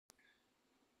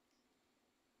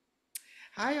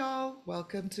Hi, all.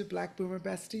 Welcome to Black Boomer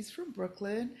Besties from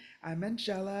Brooklyn. I'm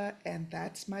Angella, and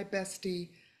that's my bestie,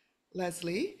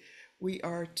 Leslie. We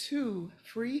are two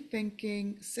free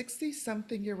thinking 60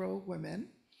 something year old women,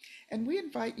 and we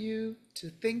invite you to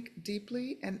think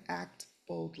deeply and act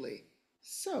boldly.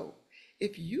 So,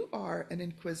 if you are an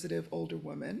inquisitive older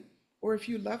woman, or if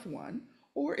you love one,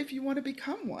 or if you want to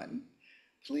become one,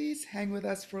 please hang with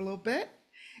us for a little bit,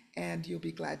 and you'll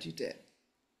be glad you did.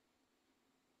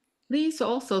 Please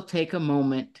also take a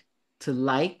moment to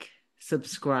like,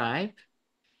 subscribe,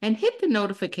 and hit the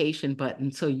notification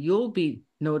button so you'll be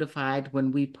notified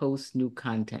when we post new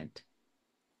content.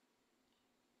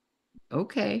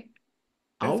 Okay,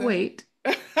 Is I'll that wait.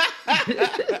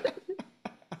 it?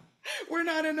 We're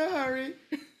not in a hurry.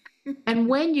 And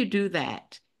when you do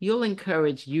that, you'll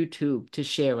encourage YouTube to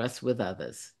share us with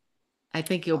others. I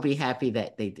think you'll be Awesome. happy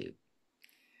that they do.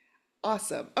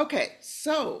 Awesome. Okay,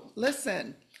 so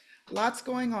listen, lots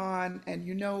going on, and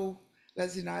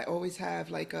Leslie and I always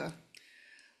have like a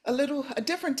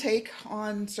different take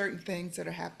on certain things that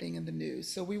are happening in the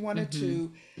news. So we wanted Hmm.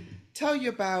 to tell you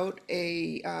about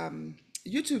a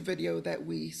YouTube video that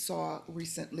we saw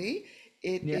recently.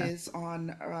 It Yeah. is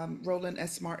on Roland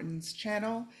S. Martin's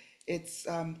channel. It's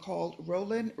called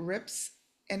Roland RIPS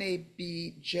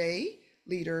NABJ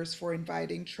Leaders for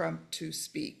Inviting Trump to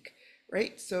Speak.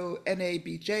 Right? So,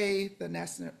 NABJ, the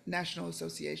National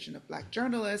Association of Black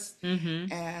Journalists. Hmm.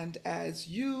 And as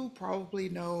you probably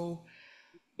know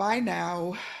by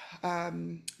now,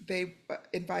 they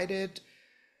invited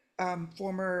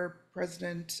former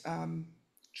President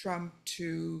Trump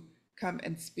to come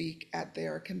and speak at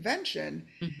their convention.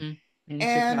 Hmm. In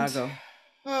And Chicago.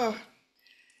 oh,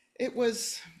 it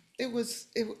was,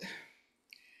 it,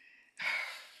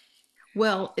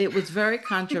 Well, it was very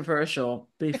controversial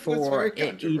it was very before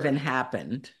it even controversial,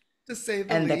 happened. to say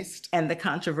the and the least. and the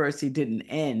controversy didn't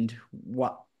end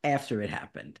after it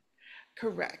happened.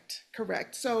 Correct,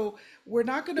 correct. So we're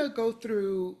not going to go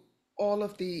through all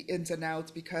of the ins and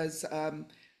outs because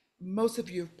most of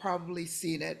you have probably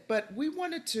seen it, but we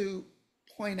wanted to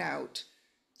point out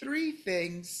three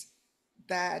things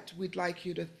that we'd like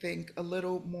you to think a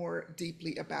little more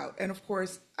deeply about. And of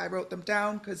course, I wrote them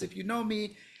down because if you know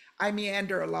me, I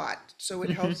meander a lot, so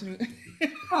it helps me.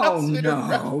 It Oh helps me to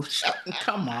no,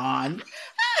 come on.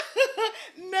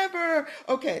 Never.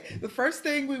 Okay, the first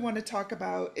thing we want to talk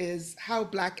about is how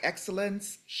Black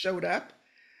excellence showed up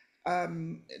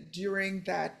during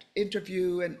that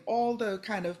interview and all the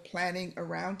kind of planning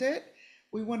around it.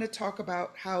 We want to talk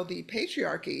about how the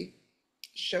patriarchy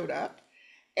showed up,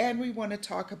 and we want to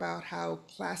talk about how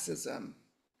classism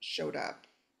showed up,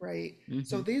 right?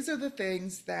 So Hmm. these are the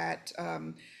things that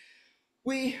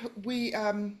we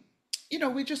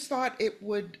we just thought it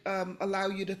would allow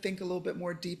you to think a little bit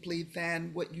more deeply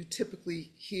than what you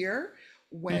typically hear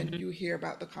when Hmm. you hear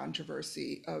about the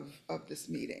controversy of this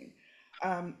meeting.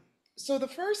 Um, so the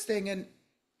first thing, and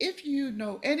if you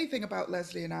know anything about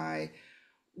Leslie and I,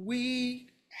 we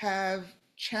have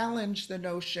challenged the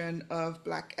notion of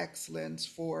Black excellence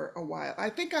for a while. I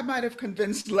think I might have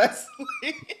convinced Leslie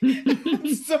at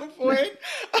some point.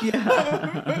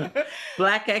 Yeah.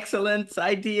 Black excellence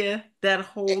idea, that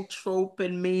whole trope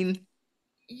and meme.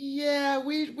 Yeah,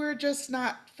 we're just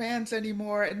not fans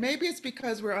anymore. And maybe it's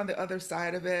because we're on the other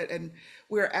side of it and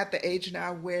we're at the age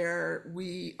now where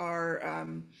we are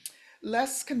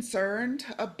less concerned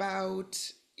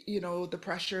about, the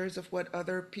pressures of what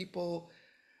other people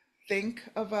think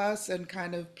of us and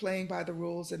kind of playing by the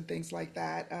rules and things like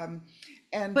that. And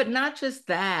But not just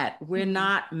that, we're hmm,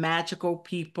 not magical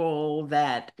people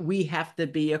that we have to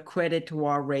be a credit to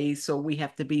our race or we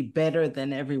have to be better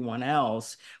than everyone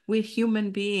else. We're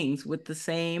human beings with the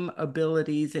same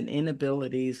abilities and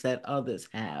inabilities that others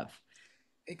have.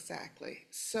 exactly.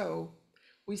 So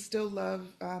we still love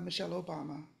Michelle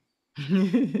Obama.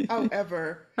 Her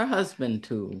However, husband,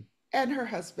 too. and her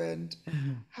husband.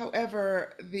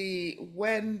 However, the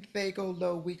when they go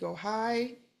low, we go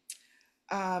high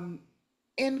um,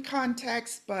 in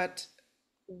context, but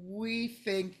we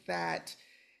think that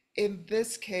in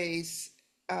this case,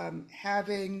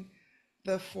 having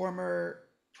the former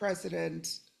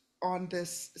president on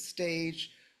this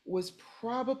stage was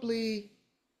probably,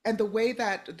 and the way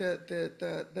that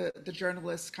the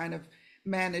journalists kind of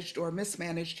managed or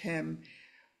mismanaged him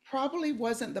probably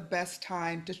wasn't the best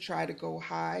time to try to go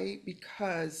high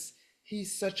because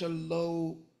he's such a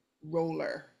low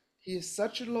roller. He is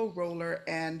such a low roller,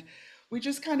 and we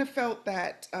just kind of felt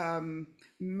that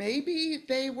maybe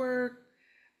they were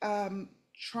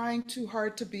trying too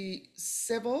hard to be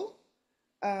civil,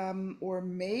 or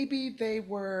maybe they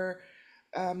were.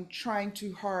 trying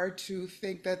too hard to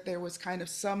think that there was kind of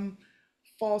some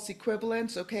false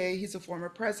equivalence. Okay, he's a former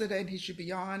president, he should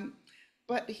be on.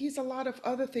 But he's a lot of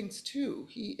other things too.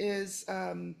 He is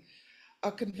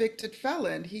a convicted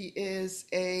felon. He is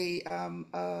a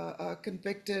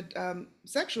convicted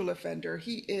sexual offender.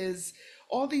 He is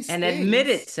all these An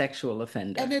admitted things sexual and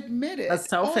offender, a admitted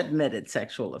self-admitted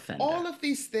sexual offender. all of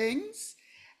these things.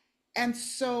 And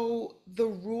so the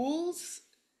rules,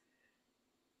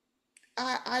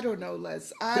 I don't know,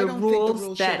 Les. I The don't think the rules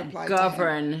rules should that apply to him.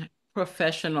 govern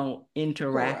professional Quorum.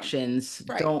 interactions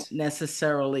don't Right.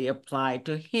 necessarily apply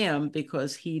to him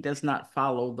because he does not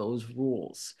follow those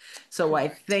rules. So I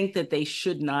Correct. think that they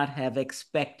should not have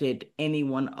expected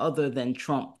anyone other than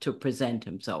Trump to present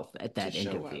himself at To that show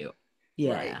up. interview. Right.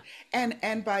 Yeah.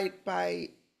 And by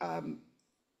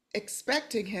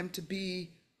expecting him to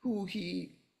be who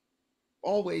he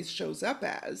always shows up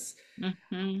as,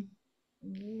 Hmm.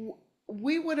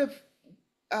 we would have,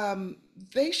 um,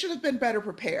 they should have been better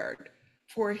prepared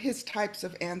for his types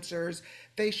of answers.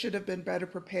 They should have been better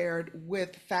prepared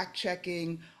with fact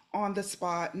checking on the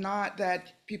spot, not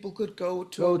that people could go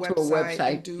to a Go to a website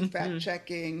and website. do fact Hmm.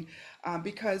 checking,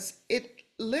 because it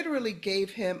literally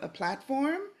gave him a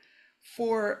platform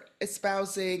for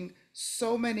espousing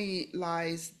so many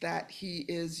lies that he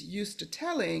is used to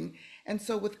telling. And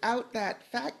so without that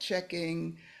fact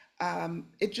checking,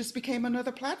 it just became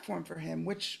another platform for him,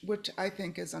 which I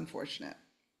think is unfortunate.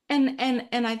 And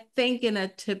I think in a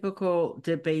typical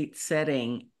debate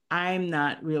setting, I'm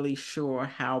not really sure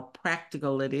how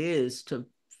practical it is to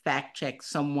fact check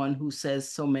someone who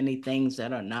says so many things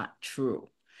that are not true.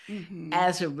 Hmm.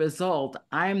 As a result,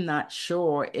 I'm not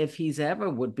sure if he would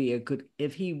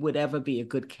ever be a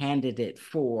good candidate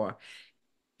for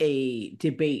a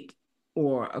debate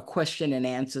or a question and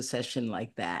answer session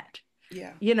like that.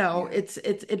 Yeah, yeah,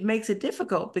 It makes it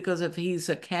difficult because if he's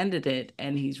a candidate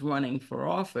and he's running for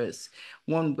office,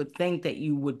 one would think that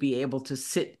you would be able to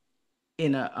sit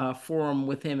in a forum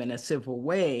with him in a civil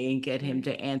way and get him right,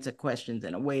 to answer questions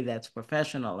in a way that's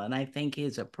professional. And I think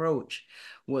his approach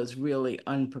was really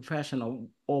unprofessional,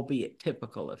 albeit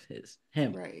typical of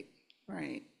him. right,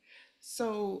 right.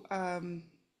 So, I'm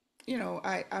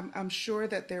sure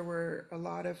that there were a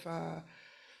lot of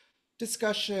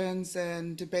discussions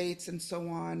and debates and so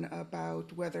on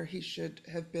about whether he should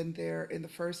have been there in the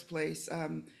first place.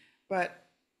 But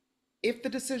if the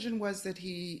decision was that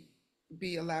he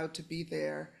be allowed to be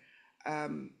there,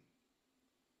 um,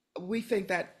 we think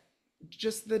that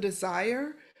just the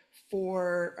desire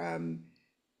for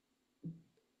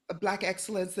Black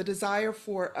excellence, the desire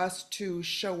for us to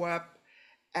show up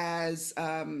as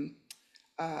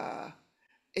uh,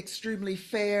 extremely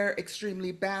fair,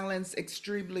 extremely balanced,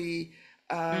 extremely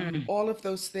Mm, all of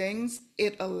those things,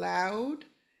 it allowed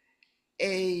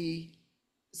a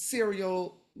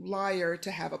serial liar to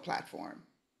have a platform.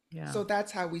 yeah. So that's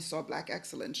how we saw Black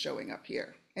excellence showing up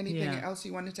here. Anything Yeah. else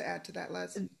you wanted to add to that,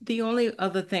 Les? The only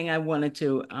other thing I wanted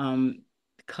to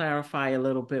clarify a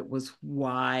little bit was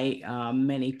why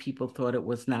many people thought it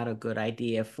was not a good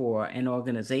idea for an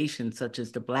organization such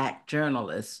as the Black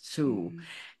journalists to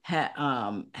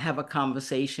Mm-hmm. have a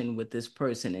conversation with this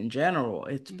person in general.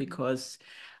 It's Mm-hmm. because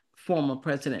former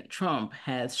President Trump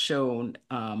has shown,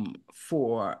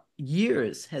 for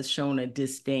years, has shown a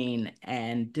disdain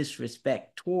and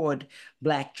disrespect toward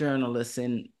Black journalists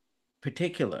in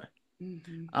particular.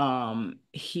 Mm-hmm.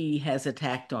 He has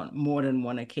attacked on more than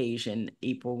one occasion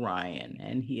April Ryan,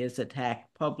 and he has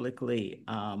attacked publicly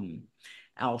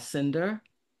Alcindor,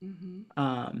 Mm-hmm.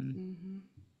 um, Mm-hmm.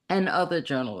 and other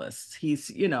journalists. And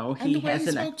the He way he has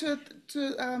an spoke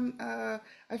to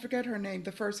I forget her name,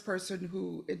 the first person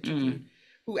who interviewed, mm,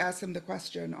 who asked him the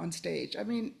question on stage. I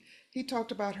mean, he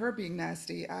talked about her being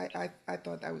nasty. I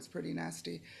thought that was pretty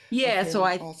nasty of yeah. So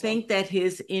him I also. think that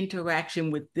his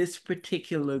interaction with this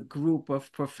particular group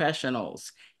of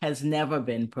professionals has never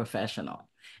been professional.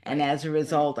 And Right, as a right,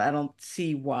 result, I don't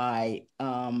see why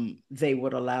they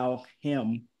would allow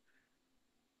him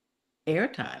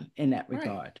airtime in that right.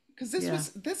 regard. Because Yeah.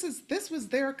 this was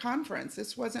their conference.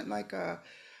 This wasn't like a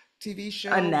TV A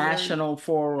show where national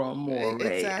forum or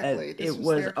exactly. This it was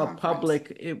was their a conference.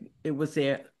 public, it was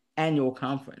their annual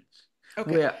conference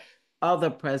Okay, where other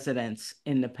presidents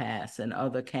in the past and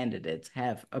other candidates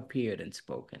have appeared and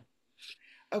spoken.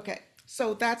 okay.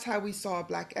 So that's how we saw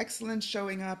Black excellence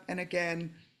showing up. And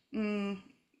again, mm,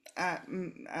 uh,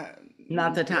 mm, uh,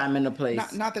 Not the yeah, time and the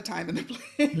place. not the time and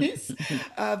the place.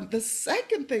 The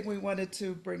second thing we wanted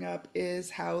to bring up is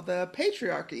how the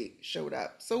patriarchy showed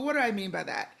up. So what do I mean by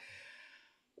that?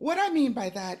 What I mean by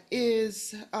that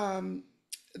is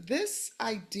this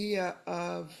idea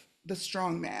of the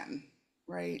strong man.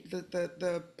 right?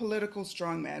 The political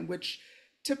strongman, which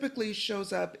typically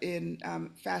shows up in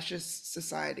fascist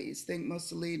societies. Think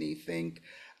Mussolini, think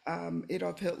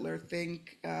Adolf Hitler,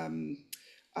 think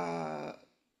uh,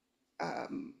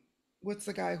 what's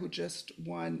the guy who just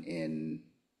won in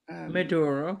um,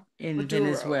 Maduro in Maduro,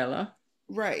 Venezuela.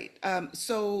 right?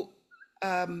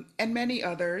 And many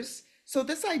others. So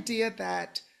this idea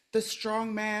that the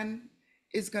strong man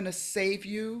is going to save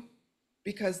you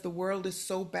because the world is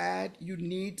so bad, you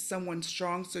need someone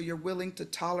strong, so you're willing to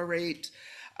tolerate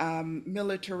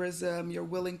militarism, you're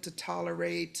willing to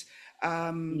tolerate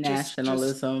just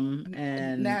Nationalism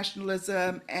and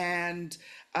nationalism and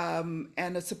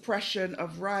a suppression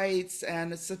of rights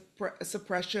and a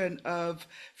suppression of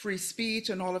free speech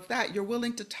and all of that. You're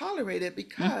willing to tolerate it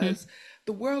mhm, because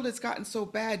the world has gotten so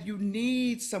bad. You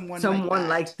need someone like someone that.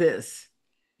 like this.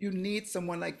 You need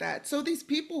someone like that. So these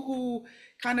people who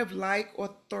kind of like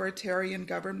authoritarian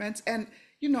governments, and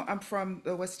I'm from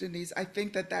the West Indies. I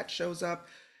think that that shows up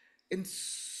in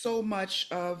so much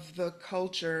of the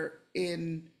culture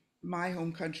in my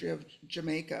home country of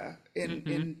Jamaica,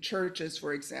 Mhm. in churches,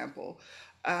 for example.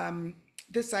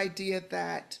 This idea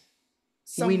that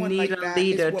We someone need like a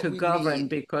that is leader what to we govern need.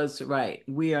 because, right,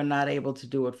 we are not able to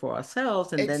do it for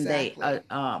ourselves, and then they Exactly.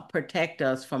 protect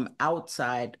us from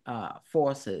outside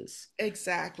forces.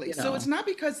 Exactly. You So it's know, not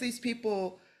because these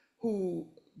people who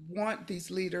want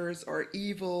these leaders are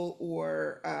evil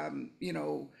or,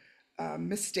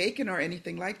 mistaken or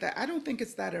anything like that. I don't think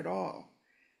it's that at all.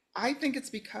 I think it's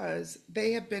because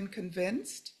they have been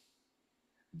convinced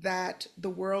that the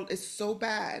world is so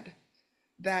bad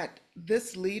that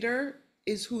this leader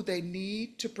is who they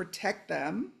need to protect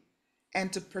them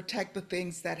and to protect the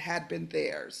things that had been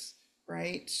theirs,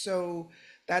 right? So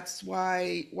that's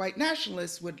why white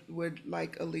nationalists would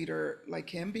like a leader like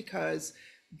him because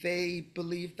they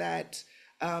believe that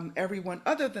everyone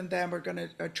other than them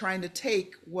are trying to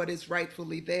take what is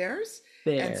rightfully theirs,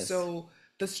 and theirs. so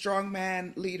the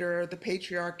strongman leader, the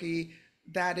patriarchy,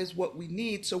 that is what we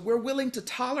need. So we're willing to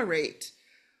tolerate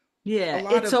a Yeah,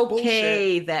 lot it's of bullshit.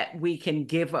 okay that we can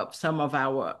give up some of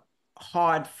our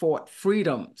hard-fought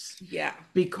freedoms Yeah,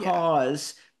 yeah,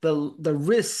 because the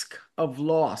risk of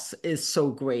loss is so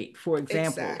great. For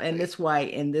example, and exactly. that's why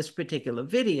in this particular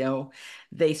video,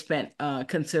 they spent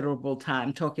considerable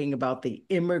time talking about the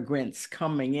immigrants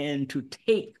coming in to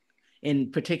take,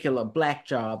 in particular, Black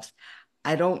jobs.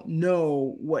 I don't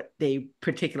know what they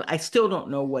particular. I still don't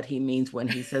know what he means when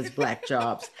he says Black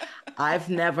jobs. I've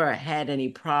never had any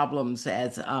problems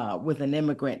as with an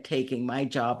immigrant taking my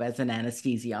job as an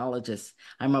anesthesiologist.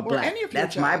 I'm a Or black, any of your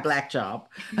that's my jobs. black job.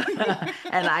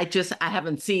 And I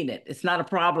haven't seen it. It's not a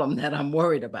problem that I'm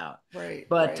worried about. Right,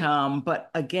 But right.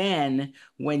 again,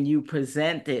 when you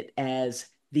present it as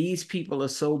these people are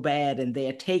so bad and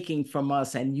they're taking from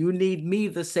us and you need me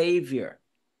the savior.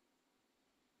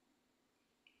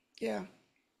 Yeah.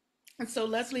 And so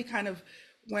Leslie kind of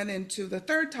went into the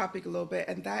third topic a little bit,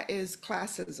 and that is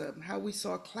classism, how we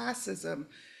saw classism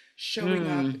showing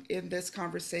up Mm, in this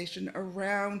conversation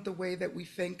around the way that we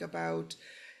think about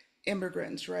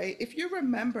immigrants, right? If you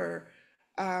remember,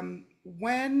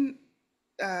 when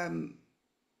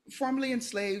formerly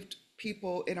enslaved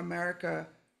people in America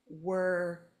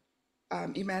were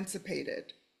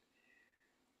emancipated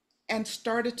and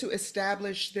started to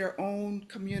establish their own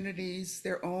communities,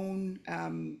 their own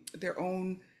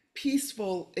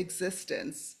peaceful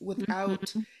existence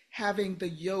without mhm, having the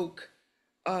yoke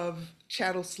of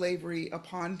chattel slavery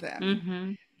upon them.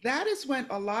 mhm, That is when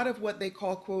a lot of what they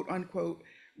call quote unquote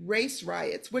race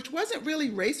riots, which wasn't really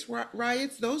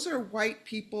riots, those are white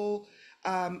people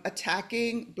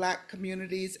attacking black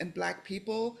communities and black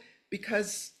people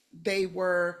because they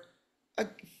were uh,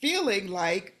 feeling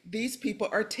like these people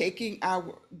are taking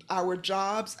our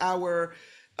jobs, our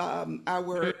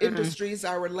mm, industries,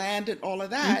 our land, and all of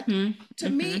that. mhm, To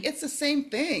me, mhm. it's the same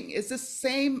thing. It's the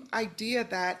same idea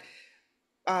that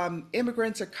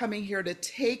immigrants are coming here to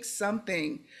take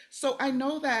something. So I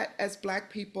know that as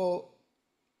Black people,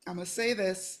 I'm gonna say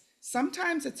this.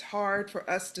 Sometimes it's hard for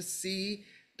us to see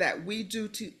that we do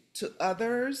to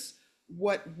others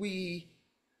what we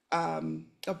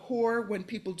abhor when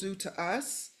people do to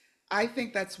us. I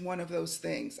think that's one of those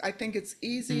things. I think it's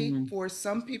easy Mhm. for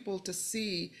some people to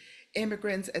see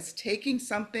immigrants as taking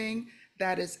something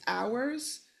that is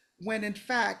ours, when in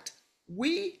fact,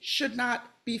 we should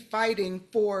not be fighting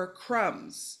for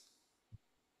crumbs.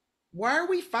 Why are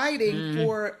we fighting Mm,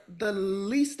 for the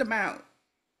least amount?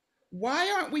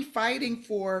 Why aren't we fighting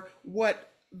for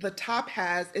what the top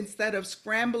has instead of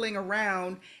scrambling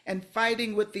around and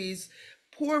fighting with these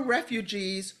poor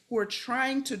refugees who are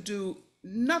trying to do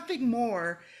nothing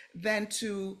more than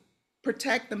to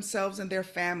protect themselves and their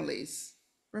families.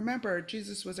 Remember,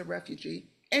 Jesus was a refugee.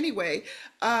 Anyway,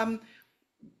 um,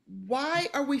 why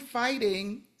are we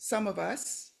fighting? Some of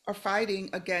us are fighting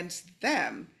against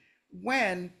them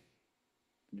when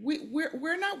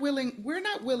we're not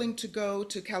willing to go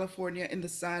to California in the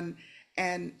sun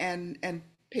and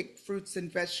pick fruits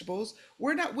and vegetables.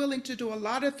 We're not willing to do a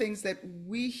lot of things that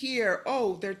we hear,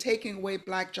 oh, they're taking away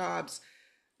Black jobs.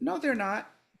 No, they're not.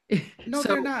 No,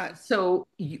 they're So,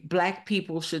 not. Black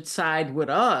people should side with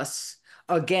us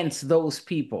against those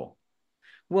people.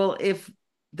 Well, if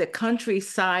the country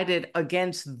sided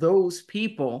against those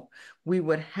people, we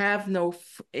would have no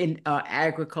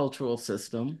agricultural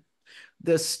system.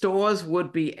 The stores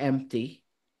would be empty,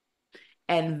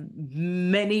 and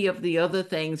many of the other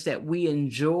things that we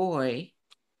enjoy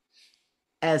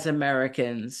as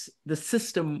Americans, the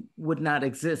system would not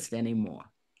exist anymore.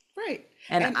 Right.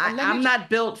 And And I, let me I'm not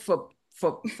built for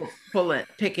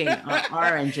picking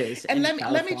oranges and in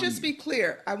let me just California. be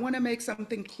clear. I want to make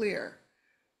something clear.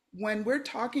 When we're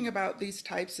talking about these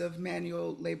types of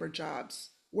manual labor jobs,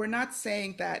 we're not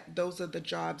saying that those are the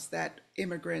jobs that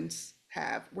immigrants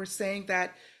have. We're saying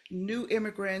that new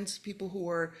immigrants, people who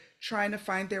are trying to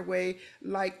find their way,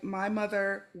 like my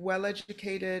mother, well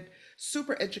educated,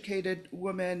 super educated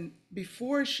woman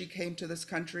before she came to this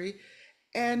country,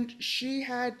 and she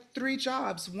had three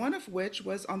jobs, one of which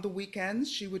was on the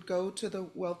weekends. She would go to the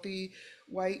wealthy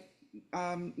white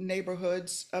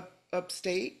neighborhoods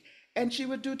upstate, and she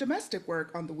would do domestic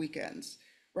work on the weekends,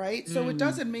 right? So it Mm.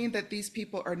 doesn't mean that these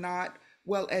people are not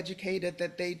well educated,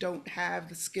 that they don't have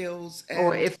the skills,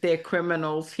 Or and if they're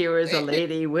criminals, here is a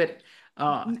lady with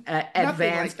nothing like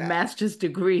advanced that. master's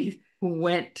degree who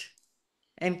went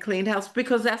and cleaned house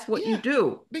because that's what you Yeah,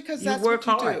 do. because You that's work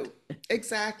what you hard. do.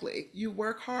 Exactly. You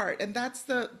work hard, and that's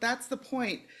the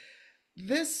point.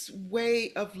 This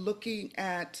way of looking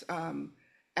at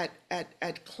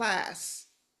class,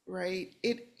 right?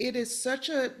 It is such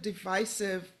a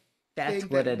divisive That's thing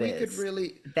what that it is.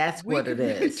 That's we what could it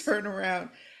really is. turn around.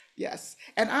 Yes,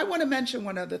 and I want to mention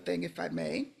one other thing, if I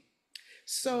may.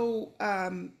 So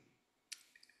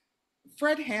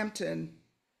Fred Hampton,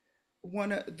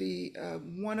 one of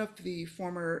the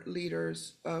former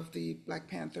leaders of the Black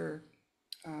Panther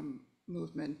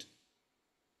movement,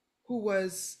 who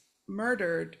was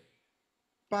murdered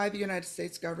by the United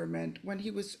States government when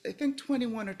he was, I think,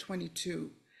 21 or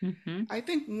 22. Hmm. I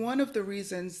think one of the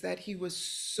reasons that he was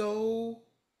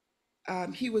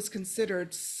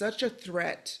considered such a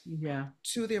threat Yeah.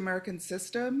 to the American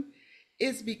system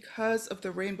is because of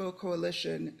the Rainbow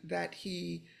Coalition that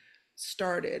he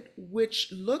started,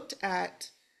 which looked at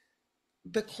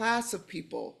the class of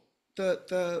people.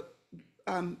 The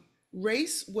um,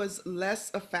 Race was less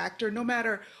a factor. No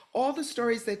matter all the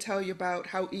stories they tell you about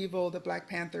how evil the Black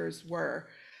Panthers were,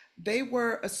 they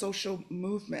were a social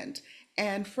movement.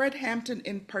 And Fred Hampton,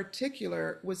 in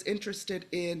particular, was interested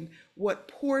in what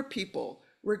poor people,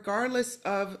 regardless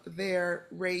of their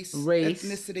race, Race,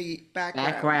 ethnicity,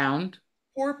 background, background,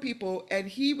 poor people, and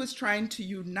he was trying to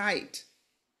unite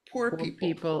poor poor people,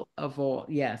 people of all.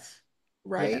 Yes.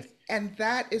 Yes. right? And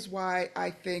that is why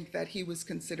I think that he was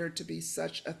considered to be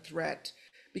such a threat,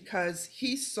 because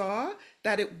he saw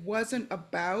that it wasn't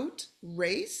about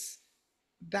race.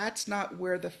 That's not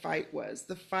where the fight was.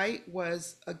 The fight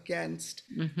was against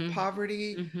Hmm.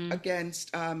 poverty, Hmm.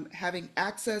 against having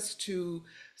access to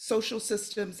social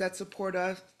systems that support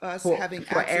us having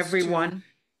For access to, everyone.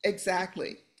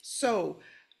 exactly. So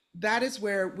that is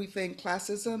where we think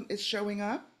classism is showing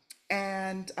up.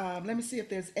 And let me see if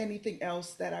there's anything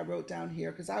else that I wrote down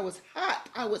here, because I was hot.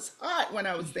 I was hot when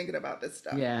I was thinking about this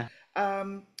stuff. Yeah.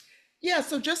 Um, yeah,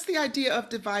 so just the idea of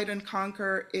divide and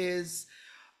conquer is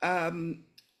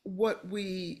what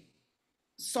we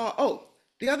saw. Oh,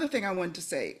 the other thing I wanted to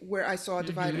say where I saw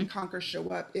divide and Hmm. conquer show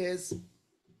up is,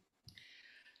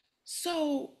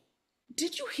 so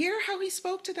did you hear how he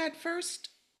spoke to that first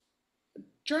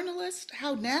journalist,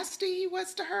 how nasty he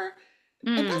was to her?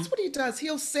 And that's Mm. what he does.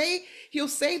 He'll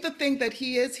say the thing that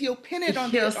he is. He'll pin it on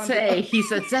He'll the say, he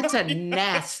says, that's a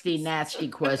nasty, Yes, nasty nasty.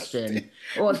 question.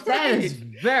 Or that is Right.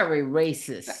 very That,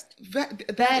 racist.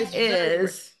 that That is very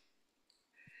is,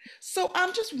 So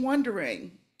I'm just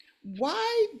wondering,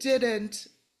 why didn't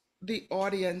the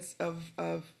audience of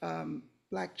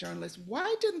Black journalists,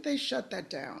 why didn't they shut that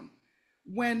down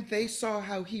when they saw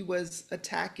how he was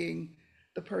attacking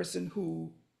the person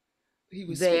who he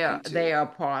was speaking they to? are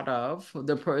part of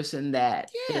the person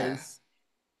that Yeah, is,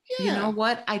 you know yeah.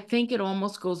 what? I think it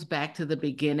almost goes back to the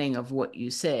beginning of what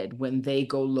you said. When they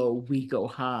go low, we go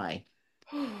high.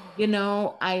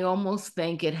 I almost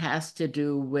think it has to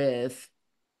do with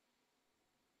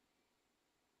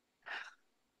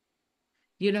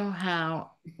You know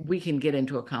how we can get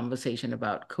into a conversation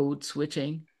about code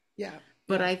switching, Yeah,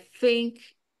 but yeah. I think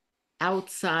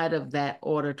outside of that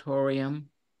auditorium,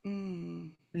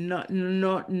 Mm,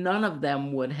 none of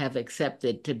them would have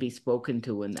accepted to be spoken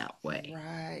to in that way.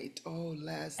 right. Oh,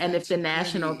 Les, And if that's the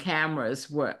national really, cameras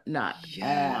were not on,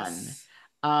 yes.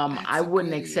 I That's a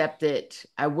wouldn't goodie. accept it.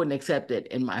 I wouldn't accept it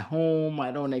in my home.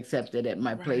 I don't accept it at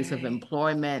my place of Right,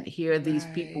 employment. Here, these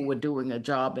people right. were doing a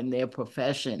job in their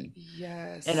profession, in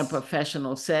a Yes,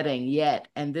 professional setting yet.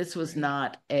 And this was right.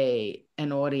 not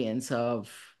an audience of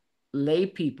lay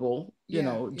people, Yeah,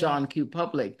 yeah. John Q.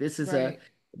 Public. Right,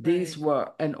 These right,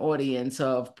 were an audience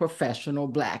of professional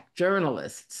Black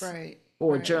journalists right,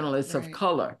 or right, journalists of right.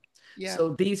 color. Yep,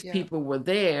 So these yep. people were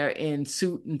there in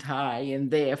suit and tie and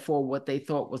there for what they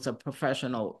thought was a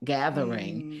professional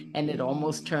gathering. Mm, And it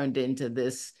almost mm, turned into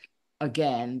this,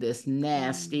 again, this mm,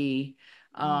 nasty,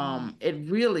 mm. it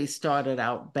really started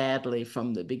out badly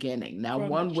from the beginning. Now, From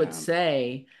the one would jump.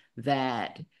 say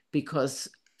that because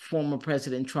former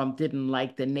President Trump didn't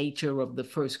like the nature of the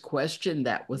first question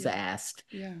that was Yeah, asked.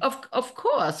 yeah. Of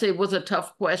course, it was a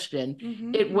tough question.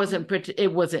 Mm-hmm, It mm-hmm.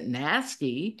 wasn't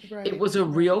nasty. It Right, was a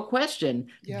right. real question.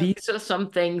 Yep, These are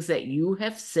some things that you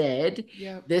have said.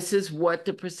 yep. This is what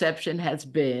the perception has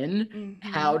been. Mm-hmm.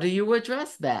 How do you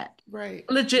address that? Right,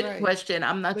 Legit right. question.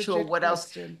 I'm not sure Legit what else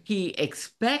question. he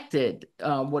expected,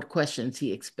 what questions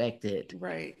he expected.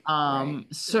 Right, right, right.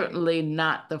 Certainly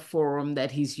not the forum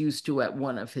that he's used to at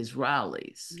one of his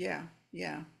rallies. Yeah,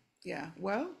 yeah, yeah.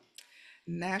 Well,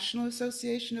 National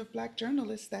Association of Black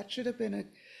Journalists, that should have been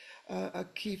a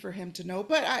key for him to know.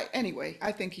 But anyway,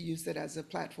 I think he used it as a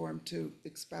platform to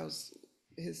espouse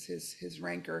his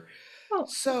rancor. Oh, of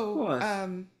So, course.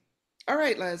 all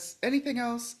right, Les. Anything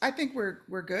else? I think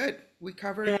we're good. We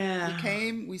covered. We Yeah,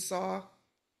 came. We saw.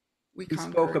 We we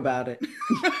spoke conquered. about it.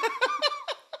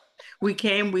 We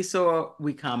came, we saw,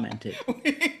 we commented.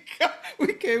 we,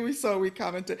 we came. We saw. We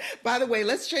commented. By the way,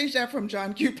 let's change that from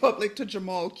John Q. Public to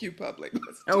Jamal Q. Public.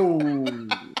 Let's do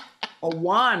Oh, a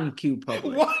one Q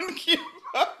public. one Q.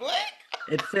 Public.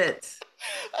 It fits.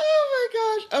 Oh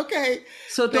my gosh. Okay.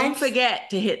 So don't Thanks. forget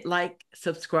to hit like,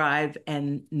 subscribe,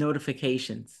 and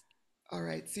notifications. All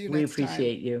right. See you We next time.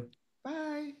 appreciate you.